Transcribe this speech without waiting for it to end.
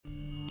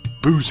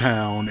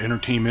Boozehound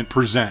Entertainment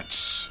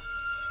presents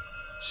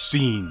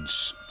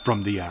Scenes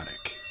from the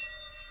Attic.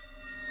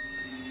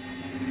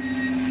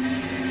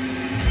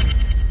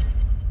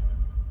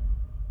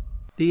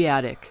 The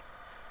Attic,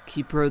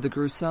 keeper of the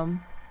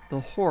gruesome, the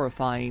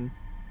horrifying,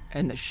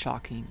 and the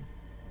shocking.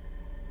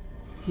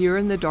 Here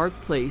in the dark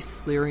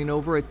place, leering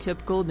over a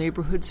typical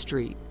neighborhood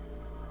street,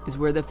 is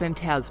where the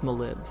phantasma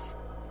lives.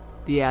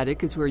 The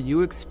attic is where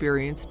you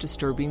experience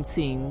disturbing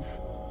scenes,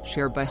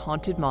 shared by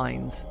haunted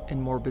minds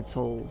and morbid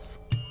souls.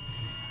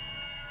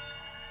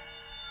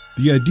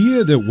 The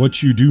idea that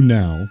what you do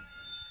now,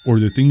 or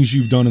the things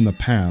you've done in the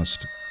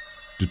past,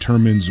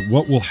 determines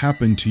what will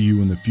happen to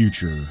you in the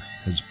future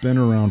has been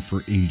around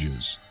for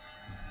ages.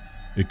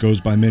 It goes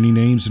by many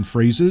names and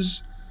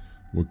phrases.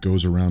 What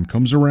goes around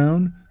comes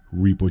around,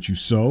 reap what you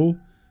sow,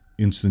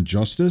 instant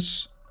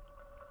justice.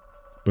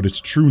 But its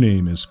true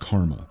name is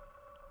karma.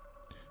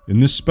 In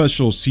this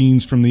special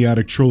Scenes from the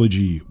Attic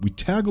trilogy, we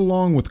tag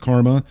along with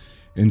karma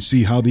and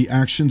see how the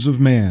actions of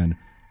man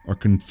are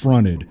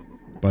confronted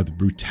by the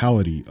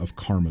brutality of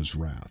karma's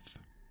wrath.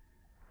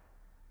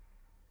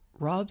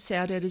 Rob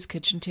sat at his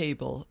kitchen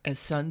table as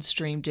sun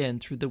streamed in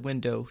through the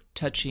window,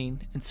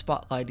 touching and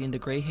spotlighting the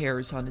gray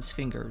hairs on his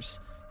fingers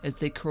as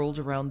they curled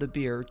around the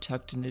beer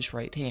tucked in his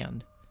right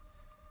hand.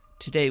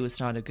 Today was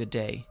not a good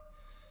day.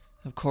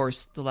 Of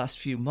course, the last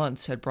few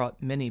months had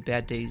brought many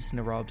bad days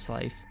into Rob's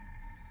life.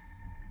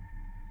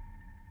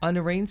 On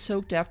a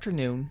rain-soaked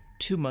afternoon,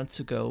 2 months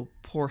ago,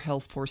 poor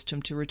health forced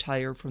him to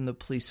retire from the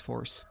police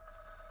force.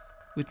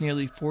 With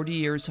nearly 40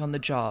 years on the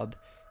job,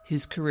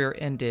 his career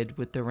ended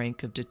with the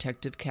rank of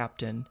detective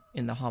captain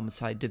in the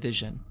homicide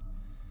division.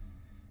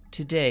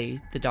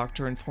 Today, the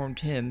doctor informed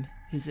him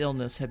his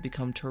illness had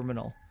become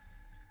terminal.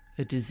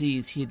 A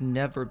disease he had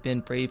never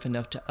been brave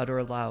enough to utter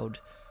aloud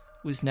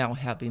was now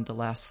having the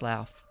last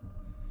laugh.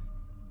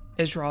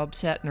 As Rob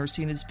sat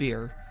nursing his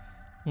beer,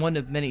 one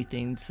of many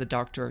things the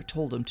doctor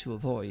told him to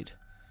avoid,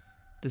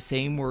 the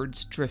same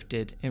words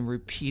drifted and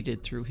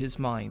repeated through his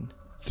mind.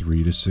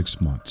 3 to 6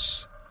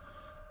 months.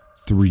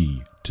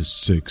 3 to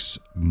 6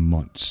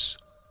 months.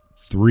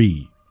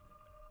 3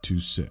 to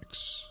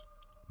 6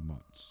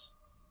 months.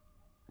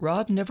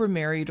 Rob never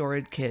married or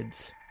had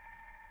kids.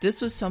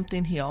 This was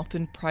something he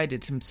often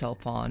prided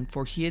himself on,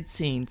 for he had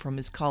seen from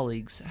his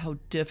colleagues how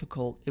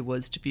difficult it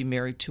was to be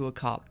married to a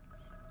cop,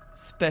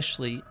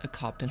 especially a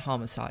cop in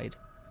homicide.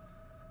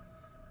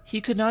 He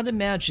could not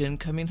imagine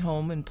coming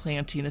home and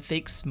planting a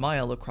fake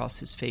smile across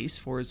his face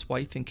for his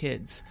wife and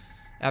kids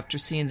after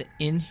seeing the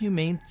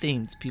inhumane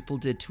things people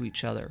did to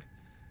each other.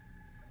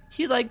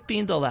 He liked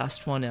being the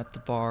last one at the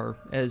bar,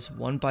 as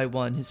one by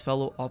one his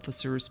fellow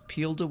officers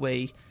peeled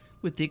away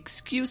with the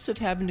excuse of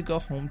having to go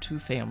home to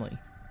family.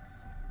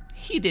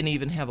 He didn't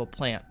even have a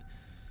plant.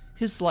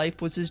 His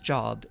life was his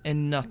job,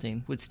 and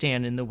nothing would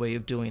stand in the way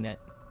of doing it.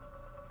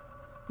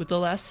 With the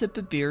last sip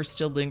of beer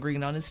still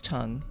lingering on his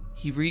tongue,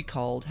 he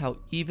recalled how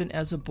even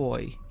as a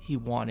boy he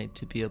wanted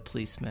to be a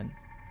policeman.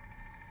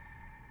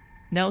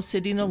 Now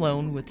sitting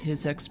alone with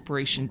his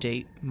expiration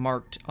date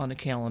marked on a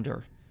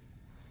calendar,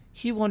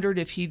 he wondered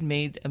if he'd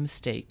made a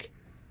mistake.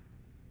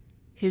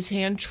 His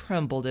hand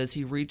trembled as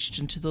he reached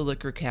into the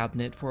liquor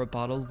cabinet for a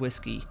bottle of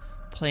whiskey,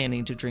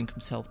 planning to drink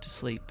himself to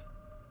sleep.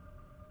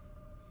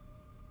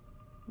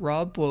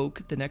 Rob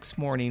woke the next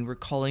morning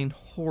recalling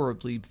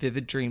horribly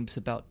vivid dreams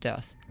about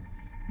death.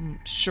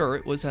 Sure,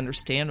 it was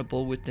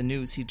understandable with the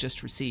news he'd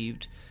just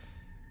received,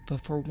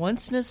 but for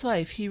once in his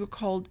life he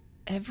recalled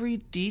every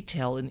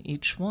detail in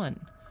each one.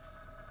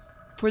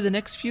 For the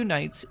next few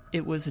nights,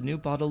 it was a new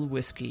bottle of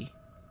whiskey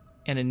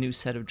and a new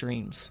set of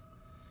dreams.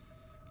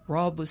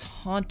 Rob was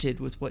haunted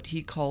with what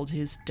he called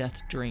his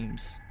death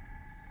dreams.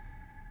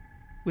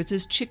 With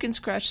his chicken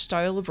scratch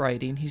style of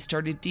writing, he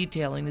started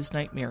detailing his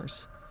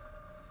nightmares.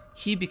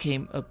 He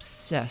became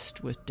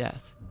obsessed with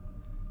death.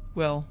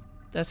 Well,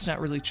 that's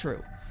not really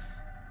true.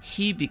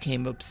 He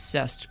became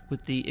obsessed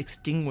with the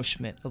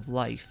extinguishment of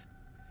life.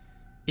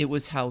 It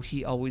was how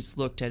he always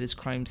looked at his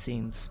crime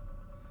scenes.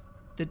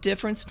 The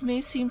difference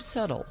may seem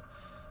subtle,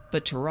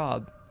 but to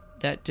Rob,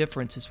 that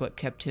difference is what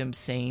kept him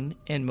sane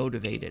and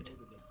motivated.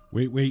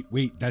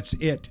 Wait, that's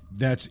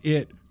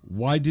it.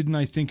 Why didn't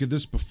I think of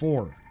this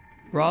before?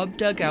 Rob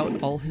dug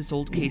out all his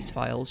old case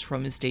files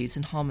from his days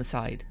in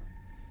homicide.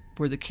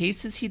 For the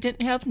cases he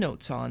didn't have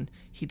notes on,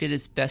 he did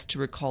his best to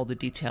recall the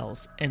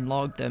details and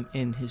logged them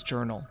in his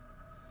journal.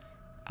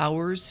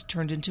 Hours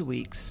turned into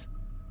weeks.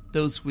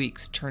 Those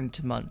weeks turned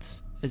to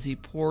months as he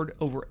pored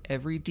over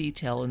every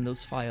detail in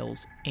those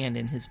files and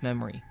in his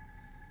memory.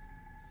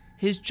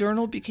 His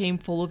journal became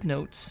full of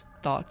notes,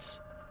 thoughts,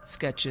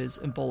 sketches,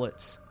 and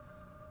bullets.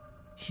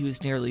 He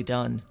was nearly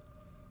done.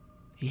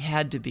 He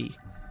had to be.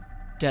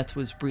 Death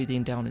was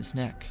breathing down his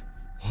neck.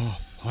 Oh,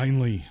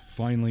 finally,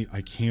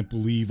 I can't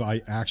believe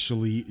I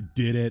actually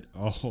did it.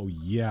 Oh,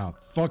 yeah,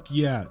 fuck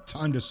yeah,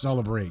 time to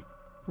celebrate.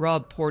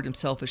 Rob poured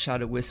himself a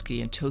shot of whiskey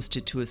and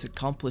toasted to his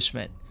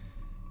accomplishment.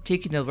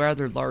 Taking a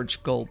rather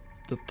large gulp,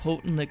 the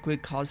potent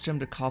liquid caused him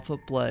to cough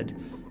up blood,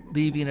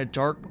 leaving a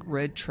dark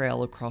red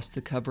trail across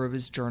the cover of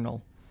his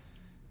journal.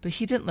 But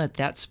he didn't let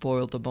that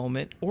spoil the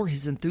moment or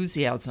his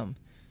enthusiasm.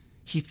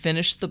 He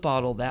finished the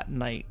bottle that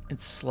night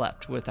and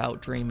slept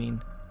without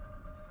dreaming.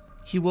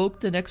 He woke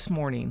the next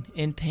morning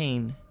in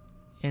pain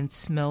and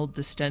smelled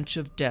the stench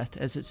of death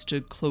as it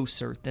stood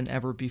closer than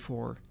ever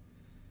before.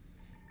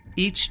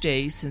 Each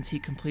day since he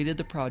completed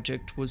the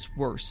project was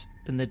worse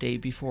than the day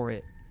before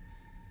it.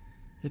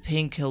 The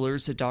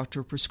painkillers the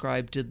doctor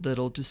prescribed did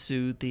little to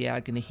soothe the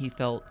agony he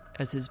felt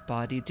as his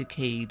body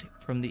decayed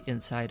from the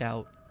inside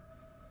out.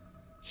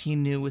 He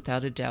knew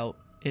without a doubt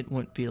it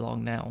wouldn't be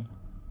long now.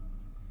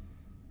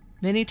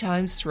 Many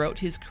times throughout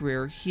his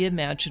career, he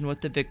imagined what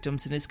the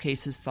victims in his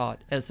cases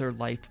thought as their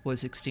life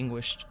was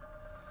extinguished.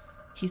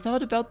 He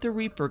thought about the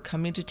Reaper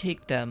coming to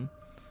take them,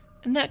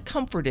 and that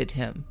comforted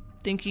him,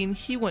 thinking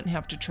he wouldn't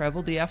have to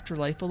travel the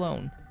afterlife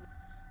alone.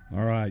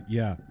 All right,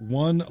 yeah.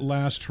 One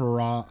last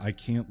hurrah. I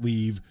can't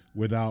leave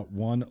without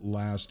one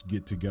last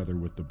get-together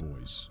with the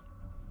boys.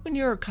 When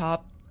you're a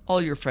cop,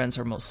 all your friends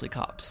are mostly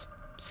cops.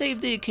 Save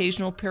the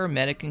occasional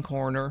paramedic and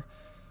coroner.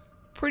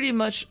 Pretty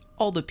much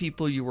all the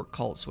people you work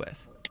calls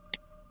with.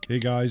 Hey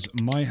guys,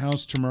 my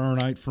house tomorrow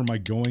night for my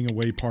going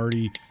away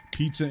party.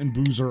 Pizza and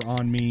booze are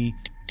on me.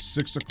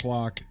 6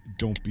 o'clock,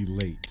 don't be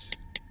late.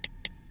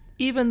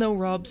 Even though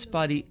Rob's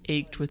body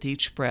ached with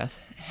each breath,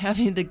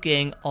 having the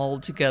gang all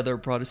together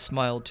brought a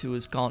smile to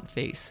his gaunt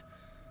face.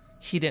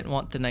 He didn't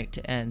want the night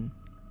to end,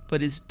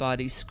 but his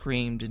body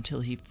screamed until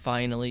he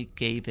finally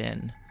gave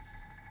in.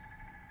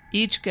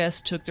 Each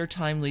guest took their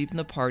time leaving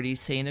the party,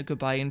 saying a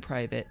goodbye in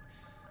private,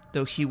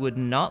 though he would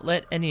not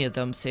let any of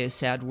them say a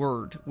sad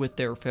word with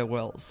their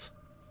farewells.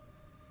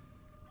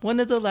 One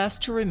of the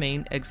last to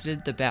remain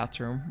exited the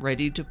bathroom,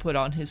 ready to put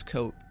on his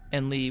coat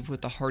and leave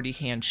with a hearty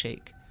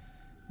handshake,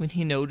 when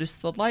he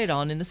noticed the light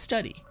on in the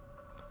study.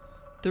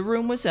 The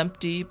room was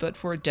empty but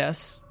for a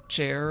desk,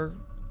 chair,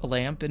 a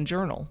lamp, and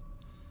journal.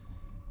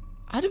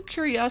 Out of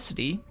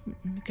curiosity,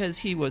 because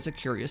he was a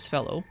curious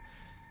fellow,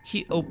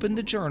 he opened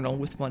the journal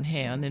with one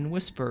hand and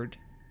whispered,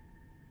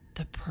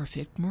 "The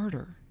perfect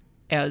murder,"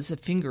 as a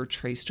finger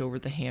traced over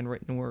the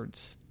handwritten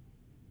words.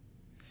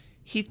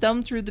 He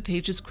thumbed through the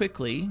pages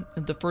quickly.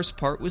 The first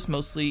part was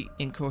mostly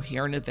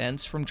incoherent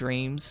events from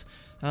dreams.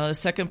 The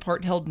second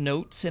part held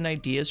notes and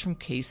ideas from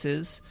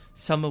cases,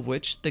 some of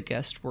which the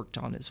guest worked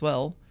on as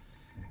well.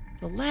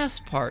 The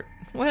last part,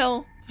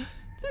 well,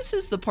 this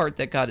is the part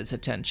that got his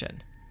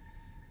attention.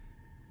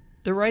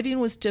 The writing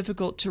was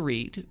difficult to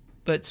read,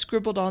 but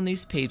scribbled on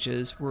these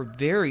pages were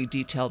very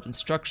detailed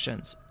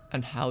instructions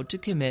on how to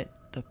commit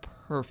the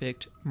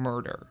perfect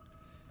murder.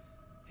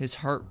 His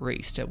heart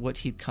raced at what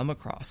he'd come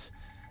across,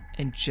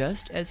 and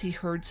just as he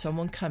heard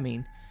someone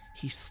coming,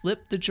 he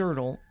slipped the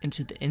journal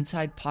into the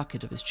inside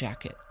pocket of his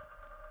jacket.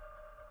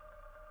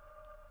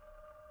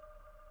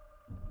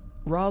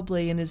 Rob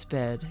lay in his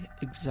bed,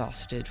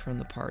 exhausted from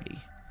the party.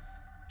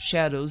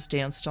 Shadows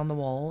danced on the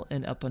wall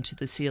and up onto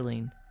the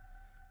ceiling.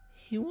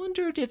 He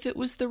wondered if it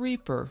was the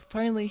Reaper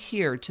finally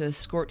here to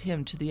escort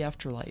him to the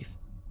afterlife.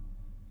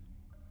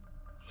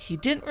 He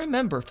didn't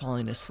remember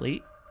falling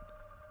asleep,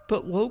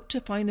 but woke to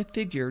find a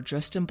figure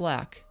dressed in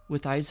black,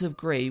 with eyes of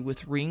gray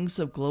with rings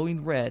of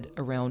glowing red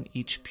around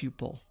each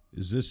pupil.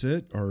 Is this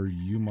it? Are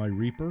you my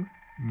Reaper?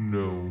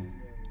 No.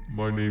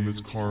 My name is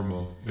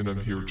Karma, and I'm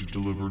here to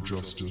deliver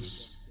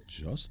justice.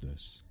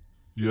 Justice?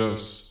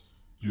 Yes,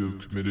 you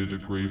have committed a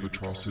grave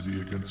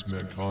atrocity against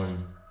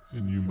mankind,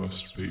 and you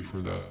must pay for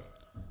that.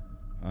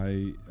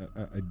 I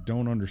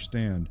don't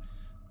understand.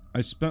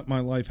 I spent my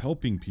life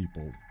helping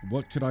people.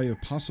 What could I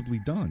have possibly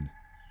done?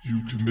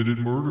 You committed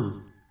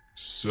murder.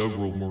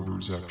 Several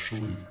murders,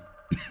 actually.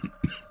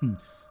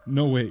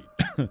 No, wait.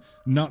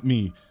 Not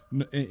me.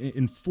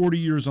 In 40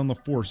 years on the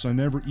force, I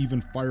never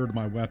even fired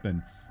my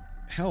weapon.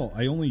 Hell,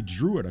 I only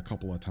drew it a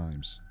couple of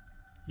times.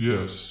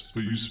 Yes,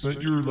 but you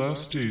spent your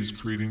last days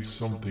creating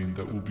something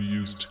that will be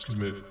used to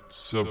commit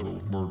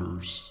several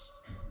murders.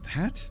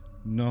 That?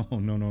 No.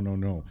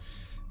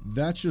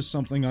 That's just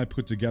something I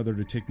put together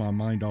to take my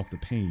mind off the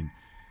pain.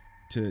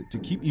 To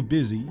keep me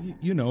busy.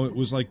 You know, it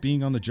was like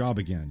being on the job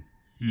again.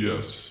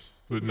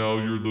 Yes, but now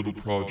your little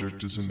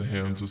project is in the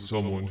hands of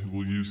someone who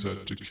will use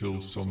that to kill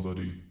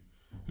somebody.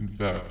 In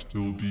fact, it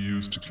will be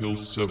used to kill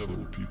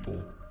several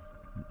people.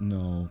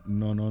 No.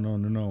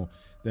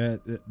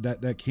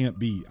 That can't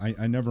be.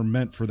 I never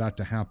meant for that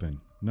to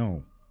happen.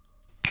 No.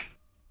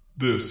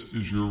 This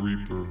is your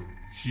Reaper.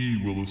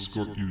 He will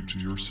escort you to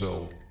your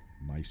cell.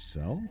 My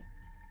cell?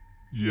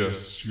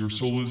 Yes, your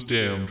soul is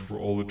damned for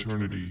all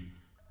eternity.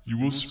 You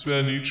will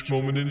spend each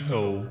moment in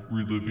hell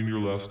reliving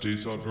your last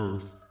days on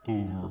earth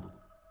over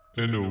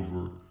and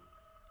over.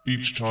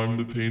 Each time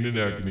the pain and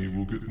agony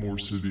will get more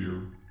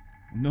severe.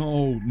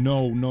 No.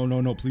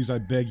 Please, I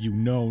beg you.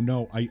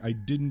 No. I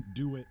didn't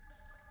do it.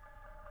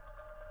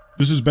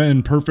 This has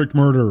been Perfect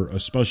Murder, a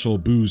special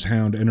Booze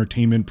Hound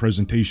Entertainment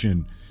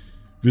presentation.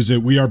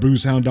 Visit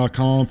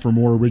weareboozehound.com for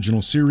more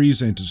original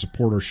series and to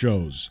support our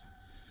shows.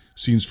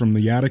 Scenes from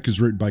the Attic is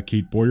written by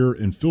Kate Boyer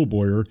and Phil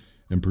Boyer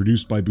and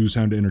produced by Booze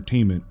Hound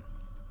Entertainment.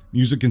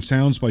 Music and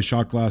sounds by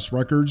Shot Glass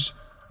Records.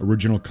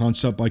 Original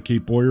concept by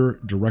Kate Boyer,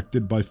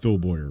 directed by Phil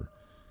Boyer.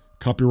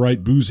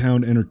 Copyright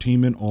Boozehound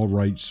Entertainment, all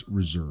rights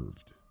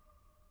reserved.